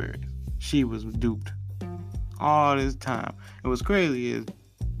strawberries. She was duped all this time. And what's crazy is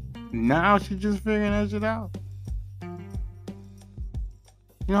now she's just figuring that shit out. You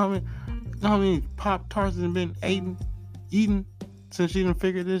know what I mean? You know how many Pop-Tarts have been eaten since she done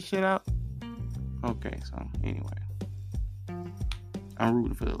figured this shit out? Okay, so anyway, I'm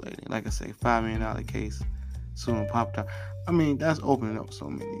rooting for the lady. Like I say, $5 million case, suing Pop-Tart. I mean, that's opening up so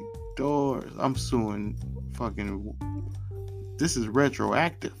many doors. I'm suing fucking. This is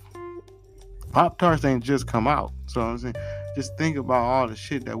retroactive. Pop-Tarts ain't just come out. So I'm saying, just think about all the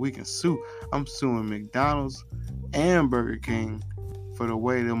shit that we can sue. I'm suing McDonald's and Burger King for the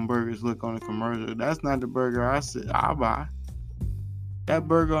way them burgers look on the commercial. That's not the burger I said I buy. That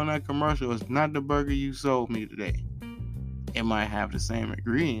burger on that commercial is not the burger you sold me today. It might have the same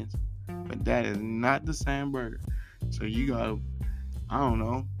ingredients, but that is not the same burger. So you gotta, I don't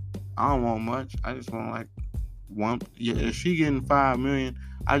know. I don't want much. I just want like one. Yeah, if she getting $5 million,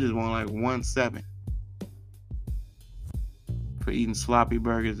 I just want like 1.7 for eating sloppy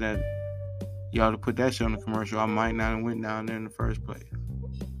burgers that y'all to put that shit on the commercial. I might not have went down there in the first place.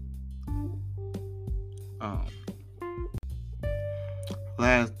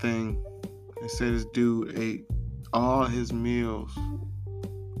 Last thing, they said this dude ate all his meals,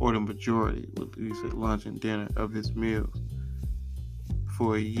 or the majority, at least at lunch and dinner, of his meals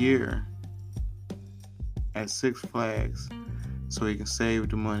for a year at Six Flags so he can save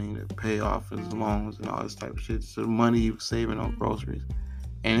the money to pay off his loans and all this type of shit. So the money he was saving on groceries.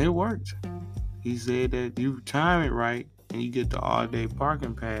 And it worked. He said that you time it right and you get the all-day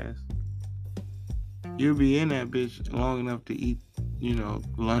parking pass, you'll be in that bitch long enough to eat,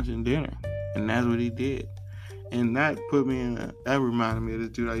 lunch and dinner. And that's what he did. And that put me that reminded me of this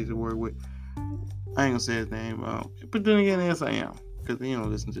dude I used to work with. I ain't gonna say his name, but then again, yes I am, because he don't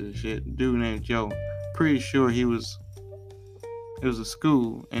listen to this shit. Dude named Joe. Pretty sure it was a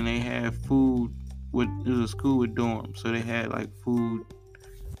school, and they had food it was a school with dorms, so they had like food.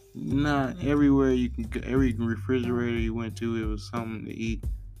 Not everywhere you can go, every refrigerator you went to, it was something to eat.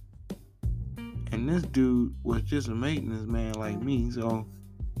 And this dude was just a maintenance man like me, so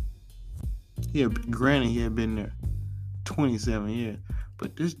granted he had been there 27 years,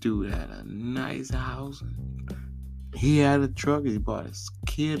 but this dude had a nice house. He had a truck. He bought his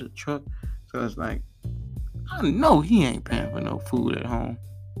kid a truck. So it's like, I know he ain't paying for no food at home.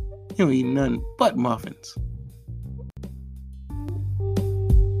 He don't eat nothing but muffins.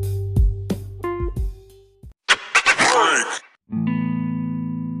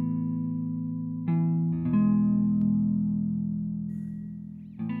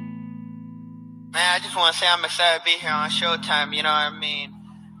 Man, I just want to say I'm excited to be here on Showtime, you know what I mean?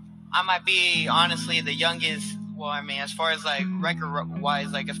 I might be, honestly, the youngest, as far as, like,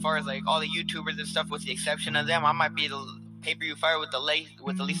 record-wise, like, as far as, like, all the YouTubers and stuff, with the exception of them, I might be the pay-per-view fighter with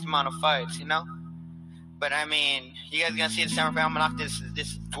the least amount of fights, you know? But, I mean, you guys gonna see the summer fight, I'm gonna knock this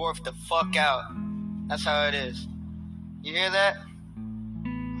dwarf the fuck out. That's how it is. You hear that?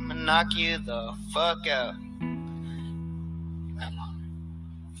 I'm gonna knock you the fuck out.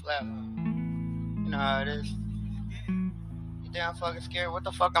 Flat. You know how it is. You damn fucking scared? What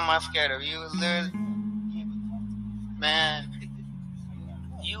the fuck am I scared of? You literally... Man,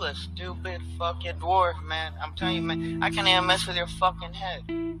 you a stupid fucking dwarf, man. I'm telling you, man, I can't even mess with your fucking head.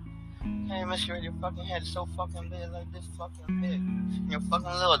 Can't even mess with your fucking head. It's so fucking big, like this fucking big. And your fucking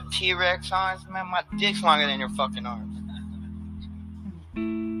little T-Rex arms, man, my dick's longer than your fucking arms.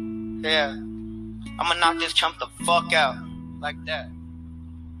 Yeah. I'm gonna knock this chump the fuck out. Like that.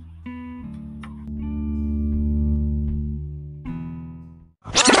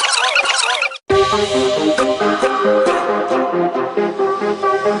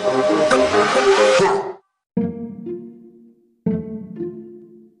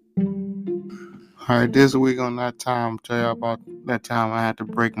 Alright, this week on That Time, tell you about that time I had to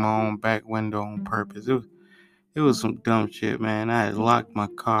break my own back window on purpose. It was some dumb shit, man. I had locked my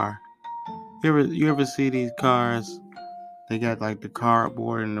car. You ever see these cars? They got like the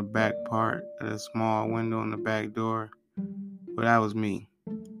cardboard in the back part and a small window in the back door. Well, that was me.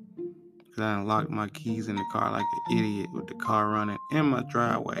 Because I locked my keys in the car like an idiot with the car running in my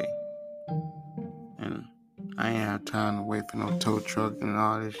driveway. And I ain't have time to wait for no tow truck and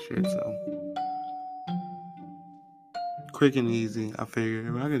all this shit, so quick and easy, I figured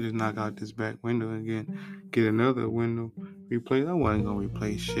if I could just knock out this back window again, get another window replaced. I wasn't going to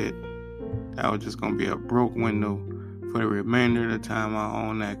replace shit. That was just going to be a broke window for the remainder of the time I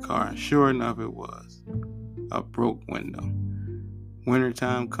owned that car. And sure enough, it was a broke window.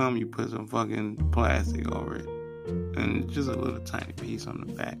 Wintertime come, you put some fucking plastic over it. And just a little tiny piece on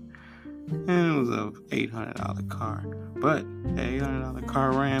the back. And it was a $800 car. But that $800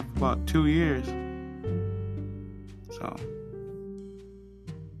 car ran for about 2 years. So,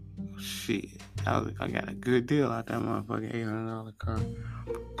 shit. I got a good deal out that motherfucking $800 car.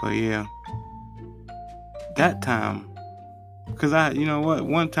 But yeah. That time, because you know what?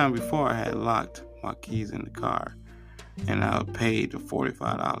 One time before I had locked my keys in the car. And I paid the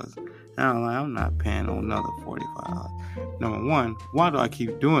 $45. And I'm like, I'm not paying another $45. Number one, why do I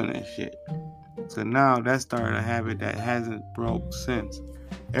keep doing that shit? So now that started a habit that hasn't broke since.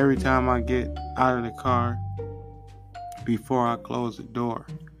 Every time I get out of the car, before I close the door,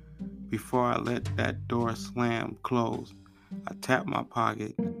 before I let that door slam close, I tap my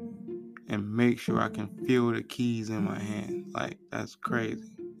pocket and make sure I can feel the keys in my hand. Like, that's crazy.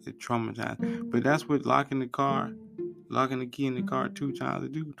 It traumatized. But that's what locking the key in the car 2 times to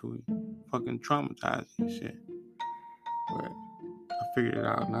do to you. Fucking traumatized and shit. But I figured it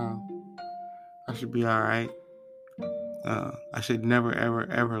out now. I should be alright. I should never, ever,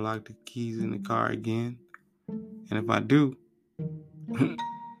 ever lock the keys in the car again. And if I do,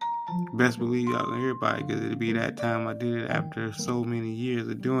 best believe y'all gonna hear about it, because it'll be that time I did it after so many years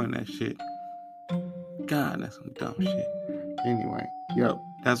of doing that shit. God, that's some dumb shit. Anyway,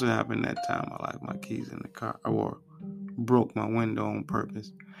 that's what happened that time I locked my keys in the car, or broke my window on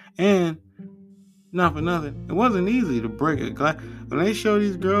purpose. And not for nothing, it wasn't easy to break a glass. When they show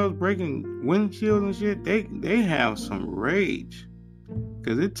these girls breaking windshields and shit, they have some rage.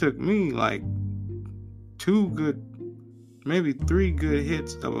 Because it took me like 3 good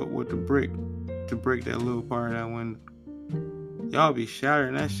hits of it with the brick to break that little part of that window. Y'all be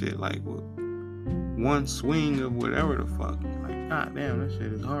shattering that shit like with one swing of whatever the fuck. Like, god damn, that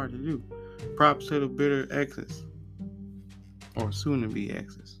shit is hard to do. Props to the bitter exes. Or soon to be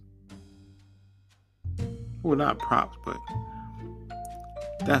exes. Well, not props, but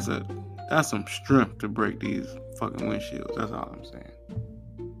that's some strength to break these fucking windshields. That's all I'm saying.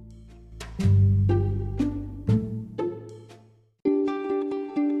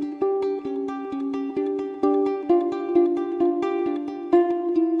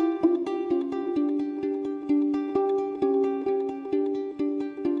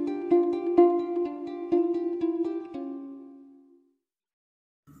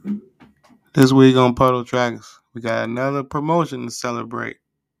 This week on Puddle Tracks, we got another promotion to celebrate.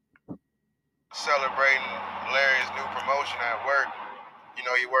 Celebrating Larry's new promotion at work. You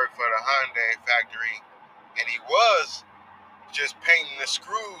know, he worked for the Hyundai factory, and he was just painting the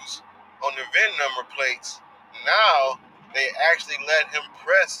screws on the VIN number plates. Now, they actually let him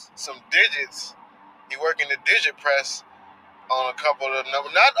press some digits. He working the digit press on a couple of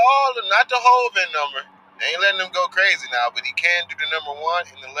numbers. Not the whole VIN number. They ain't letting him go crazy now, but he can do the number 1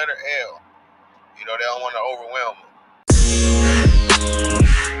 and the letter L. You know, they don't want to overwhelm him.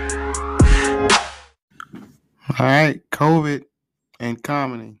 Alright, COVID and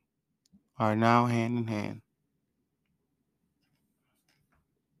comedy are now hand in hand.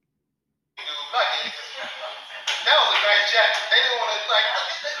 That was a nice jacket. They didn't want to, like,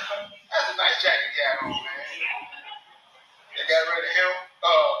 that's a nice jacket you had on, man. They got rid of him.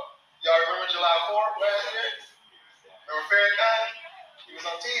 Y'all remember July 4th last year? Remember Farrakhan? He was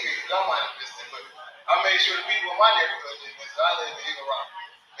on TV. Y'all might have missed it, but I made sure the people in my neighborhood did this. I live in Eagle Rock.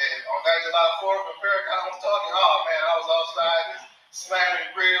 And on that July 4th, when Farrakhan was talking, oh man, I was outside just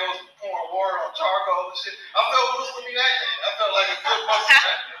slamming grills, pouring water on charcoal and shit. I felt Muslim that day. I felt like a good Muslim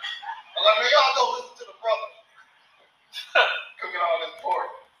that day. I'm like, man, y'all go listen to the brother. Cooking all this pork.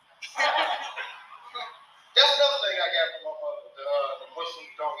 That's another thing I got from my mother. The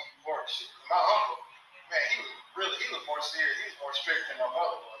Muslims don't eat pork shit. My uncle, man, he was more serious. He was more strict than my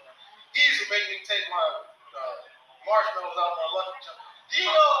mother was. He used to make me take my marshmallows out my Lucky Charms. Do you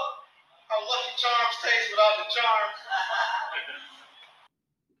know how Lucky Charms taste without the charms?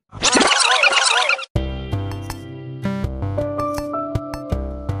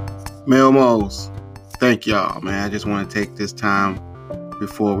 Melmos, thank y'all, man. I just want to take this time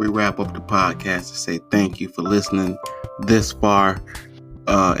before we wrap up the podcast to say thank you for listening this far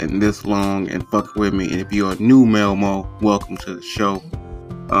and this long and fucking with me. And if you're a new Melmo, welcome to the show.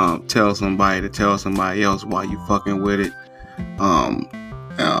 Tell somebody to tell somebody else while you fucking with it.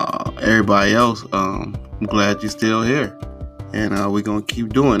 Everybody else, I'm glad you're still here. And we're going to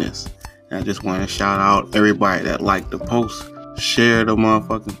keep doing this. And I just want to shout out everybody that liked the post, share the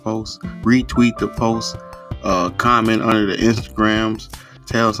motherfucking post, retweet the post, comment under the Instagrams,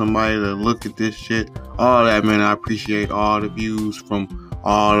 tell somebody to look at this shit. All that, man. I appreciate all the views from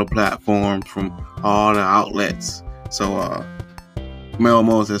all the platforms, from all the outlets. So,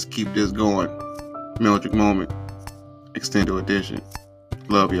 Melmos, let's keep this going. Meldrick Moment, Extended Edition.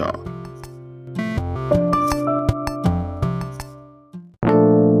 Love y'all.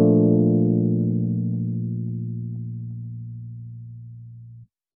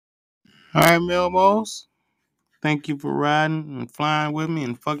 Alright, Melmos. Thank you for riding and flying with me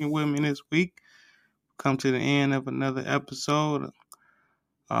and fucking with me this week. Come to the end of another episode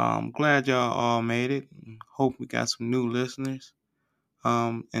I'm glad y'all all made it. Hope we got some new listeners.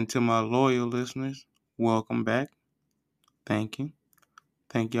 And to my loyal listeners, welcome back. Thank you.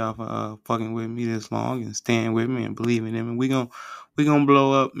 Thank y'all for fucking with me this long and staying with me and believing in me. We gonna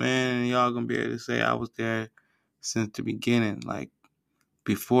blow up, man, and y'all gonna be able to say I was there since the beginning, like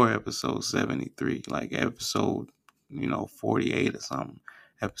before episode 73, like episode 48 or something,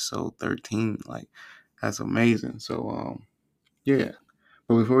 episode 13. Like that's amazing. So yeah.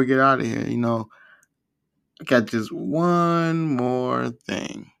 But before we get out of here, I got just one more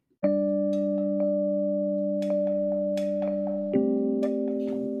thing.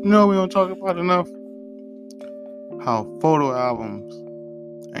 We don't talk about enough how photo albums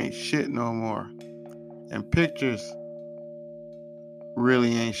ain't shit no more. And pictures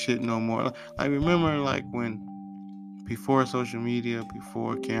really ain't shit no more. Like, remember, like, when before social media,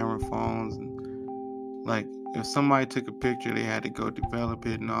 before camera phones, and like, if somebody took a picture, they had to go develop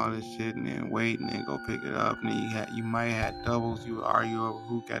it and all this shit, and then wait, and then go pick it up, and then you might have doubles. You would argue over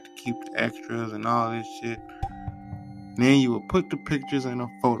who got to keep the extras and all this shit. And then you would put the pictures in a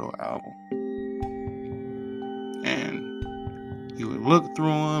photo album, and you would look through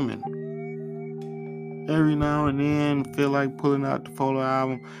them, and every now and then feel like pulling out the photo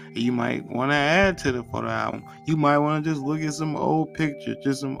album. You might want to add to the photo album. You might want to just look at some old pictures,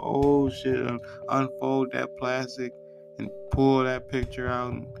 just some old shit, and unfold that plastic and pull that picture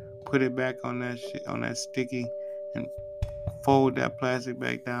out and put it back on that shit, on that sticky, and fold that plastic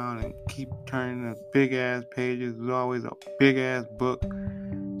back down and keep turning the big ass pages. There's always a big ass book.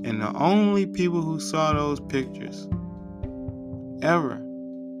 And the only people who saw those pictures ever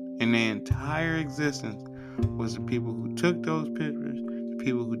in their entire existence was the people who took those pictures, the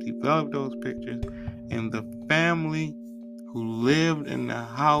people who developed those pictures, and the family who lived in the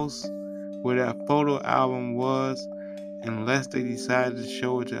house where that photo album was, unless they decided to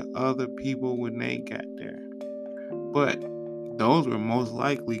show it to other people when they got there. But those were most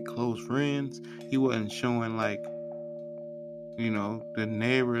likely close friends. He wasn't showing, like, the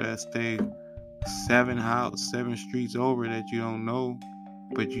neighbor that stayed 7 streets over that you don't know,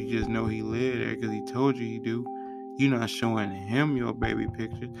 but you just know he lived there because he told you he do. You're not showing him your baby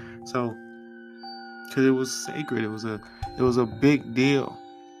picture. So, because it was sacred, it was a big deal,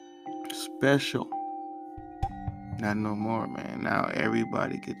 special. Not no more, man. Now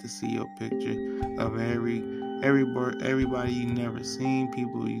everybody get to see your picture of everybody you never seen,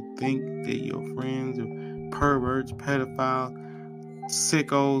 people you think they're your friends, or perverts, pedophiles,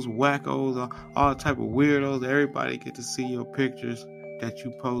 sickos, wackos, all type of weirdos. Everybody get to see your pictures that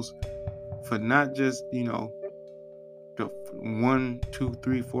you post for not just, the 1, 2,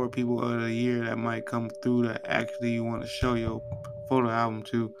 3, 4 people of the year that might come through that actually you want to show your photo album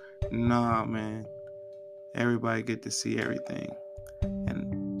to. Nah, man. Everybody get to see everything.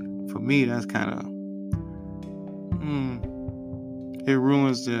 And for me, that's kind of, it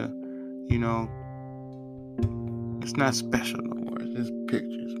ruins the, it's not special no more. It's just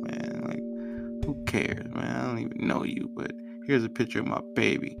pictures, man. Like, who cares, man? I don't even know you, but here's a picture of my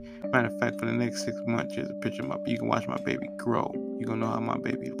baby. Matter of fact, for the next 6 months, here's a picture of you can watch my baby grow. You're going to know how my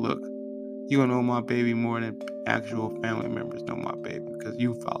baby look. You're going to know my baby more than actual family members know my baby, because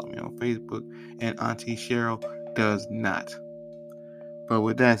you follow me on Facebook, and Auntie Cheryl does not. But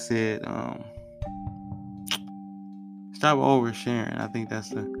with that said, stop oversharing. I think I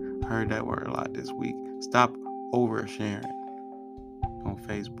heard that word a lot this week. Stop oversharing on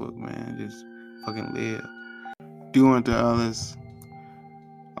Facebook, man. Just fucking live. Do unto others.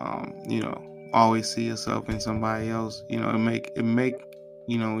 Always see yourself in somebody else. It make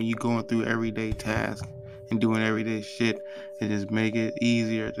when you going through everyday tasks and doing everyday shit, it just make it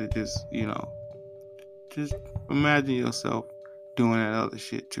easier to just imagine yourself doing that other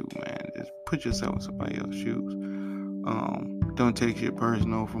shit too, man. Just put yourself in somebody else's shoes. Don't take shit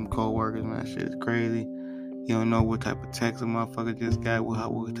personal from coworkers, man. That shit is crazy. You don't know what type of text a motherfucker just got,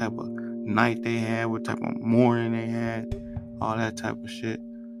 what type of night they had, what type of morning they had, all that type of shit.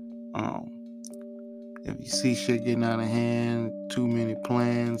 If you see shit getting out of hand, too many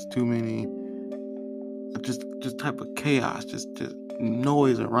plans, too many, just type of chaos, just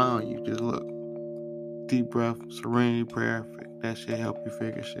noise around you, just look. Deep breath, serenity prayer, that shit help you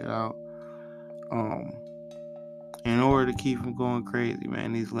figure shit out. In order to keep from going crazy,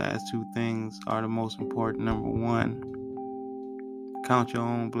 man, these last 2 things are the most important. Number 1, count your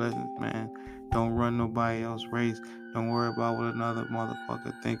own blessings, man. Don't run nobody else's race. Don't worry about what another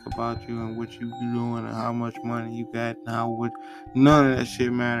motherfucker think about you and what you doing and how much money you got and none of that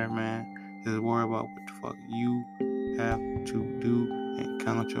shit matter, man. Just worry about what the fuck you have to do and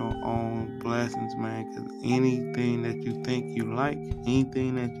count your own blessings, man. Because anything that you think you like,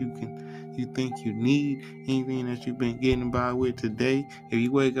 anything that you think you need, anything that you've been getting by with today, if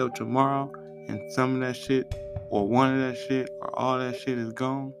you wake up tomorrow and some of that shit, or one of that shit, or all that shit is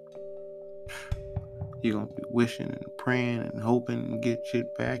gone, you're going to be wishing and praying and hoping and get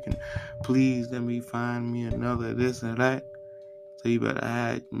shit back. And please let me find me another this or that. So you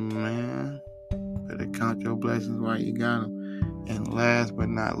better better count your blessings while you got them. And last but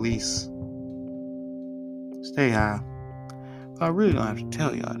not least, stay high. But I really don't have to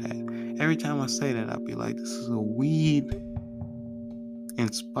tell y'all that. Every time I say that, I'll be like, this is a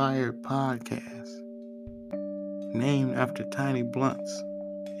weed-inspired podcast named after Tiny Blunts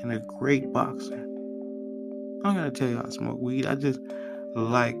and a great boxer. I'm gonna tell y'all I smoke weed. I just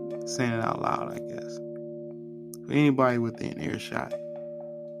like saying it out loud, I guess. For anybody within earshot,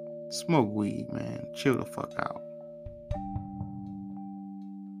 smoke weed, man. Chill the fuck out.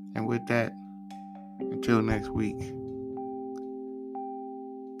 And with that, until next week,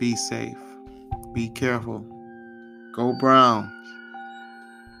 be safe, be careful, go Browns.